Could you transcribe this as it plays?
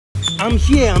I'm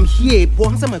here. But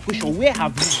answer my question. Where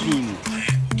have you been?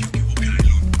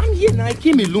 I'm here now. I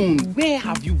came alone. Where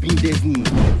have you been, Dezny?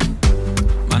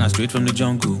 Man, I'm straight from the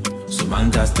jungle. So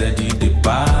man got steady the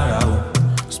bar.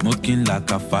 Smoking like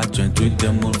a fat joint with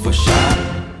them all for sure.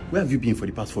 Where have you been for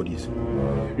the past 4 days?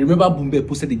 Remember Boombe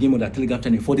posted the game on that Telegram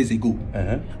channel 4 days ago?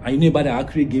 And you know about the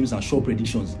accurate games and short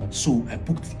predictions. So I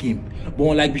booked the game.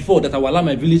 But unlike before that I will allow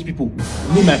my village people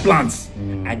know my plans,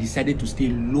 I decided to stay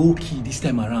low-key this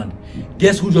time around.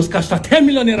 Guess who just cashed out 10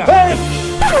 million naira? Hey!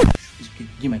 Okay,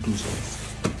 give my clothes.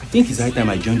 I think it's high time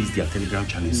I joined their Telegram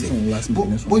channel.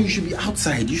 But you should be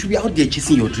outside. You should be out there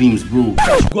chasing your dreams, bro.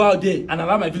 Go out there and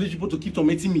allow my village people to keep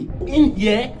tormenting me. In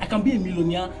here, I can be a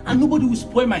millionaire and nobody will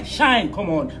spoil my shine. Come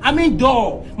on. I'm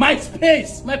indoor. My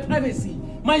space, my privacy,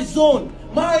 my zone,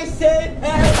 my safe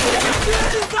haven.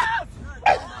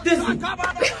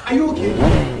 Are you okay?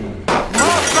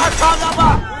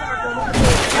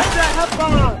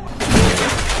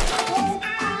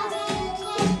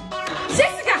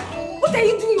 What are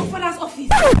you doing in your father's office?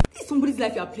 This is somebody's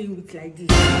life you are playing with like this.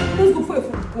 Let's go for a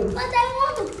phone. Go. But I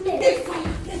want to play. Let's go.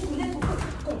 Come.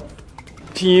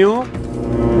 Tio?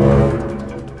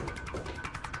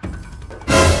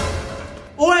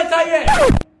 Oh, it's here.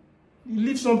 You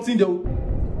leave something though.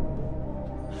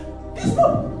 This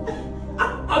one.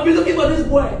 I've been looking for this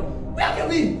boy. Where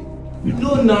have you been?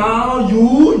 No, now.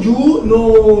 You.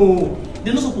 No.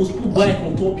 They're not supposed to put bike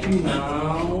on top you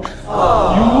now.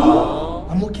 You.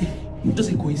 I'm okay.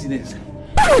 Just a coincidence.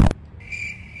 But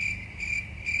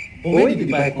where did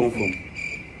the bike come from?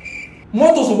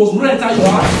 Motor supposed to rent out your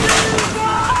house.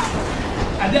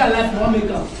 Are they alive for one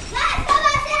maker?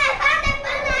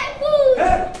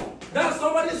 Hey, that's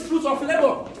somebody's fruit of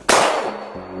labor.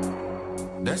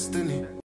 Destiny.